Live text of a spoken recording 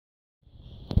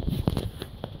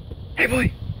Hey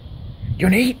boy, you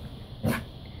wanna eat?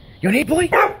 You wanna eat, boy?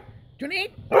 You wanna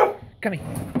eat? Come here,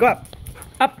 go up.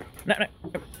 Up, no,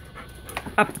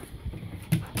 up.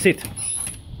 Sit.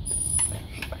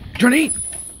 You wanna eat?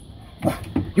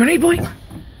 You wanna eat, boy?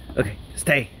 Okay,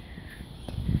 stay.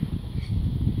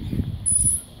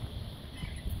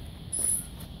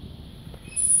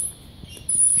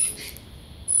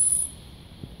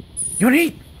 You wanna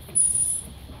eat?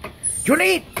 You wanna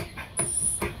eat?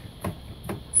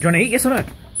 You wanna eat? Yes or no?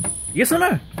 Yes or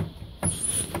no?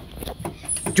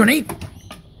 You wanna eat?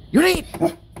 You wanna eat?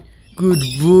 Good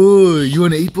boy. You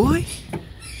wanna eat, boy?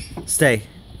 Stay.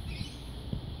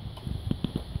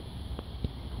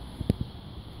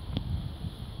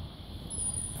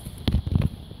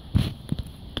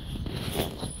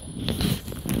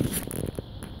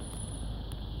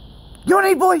 You wanna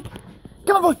eat, boy?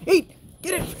 Come on, boy. Eat.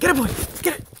 Get it. Get it, boy.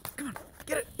 Get it. Come on.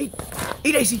 Get it. Eat.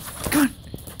 Eat, AC. Come on.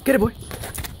 Get it, boy.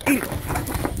 Eat it.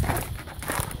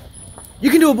 You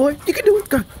can do it, boy. You can do it.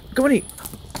 Go. Come on, eat.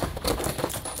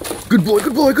 Good boy.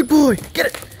 Good boy. Good boy. Get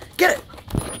it. Get it.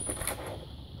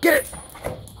 Get it.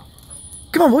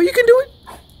 Come on, boy. You can do it.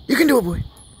 You can do it, boy.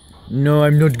 No,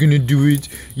 I'm not gonna do it.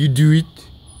 You do it.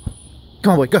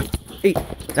 Come on, boy. Go. Eat.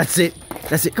 That's it.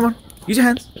 That's it. Come on. Use your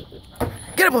hands.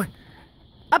 Get it, boy.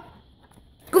 Up.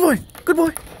 Good boy. Good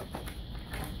boy.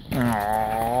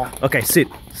 Aww. Okay, sit.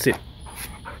 Sit.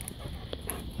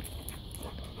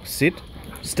 Sit.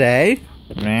 Stay.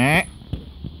 Nah.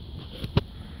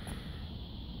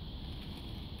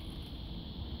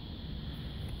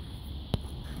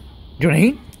 Do you want to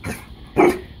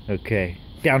eat? Okay.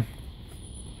 Down.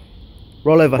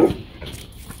 Roll over.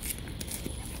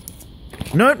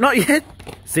 No, not yet.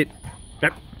 Sit.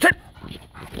 Yep. Sit.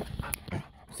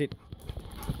 Sit.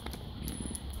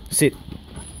 Sit.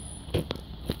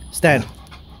 Stand.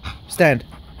 Stand.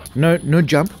 No, no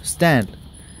jump. Stand.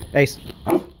 Ace.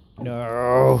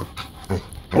 No.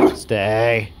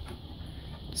 Stay.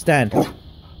 Stand.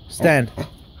 Stand.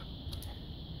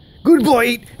 Good boy.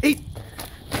 Eat. Eat.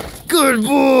 Good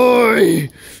boy.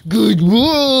 Good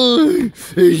boy.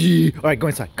 All right, go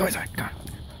inside. Go inside. Go on.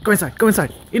 Go inside. Go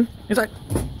inside. In. Inside.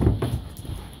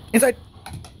 Inside.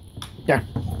 Down.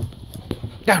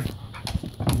 Down.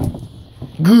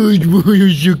 Good boy.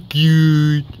 You're so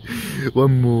cute.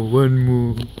 One more. One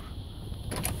more.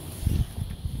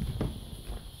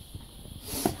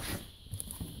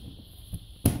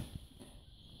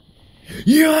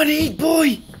 You wanna eat,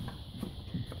 boy?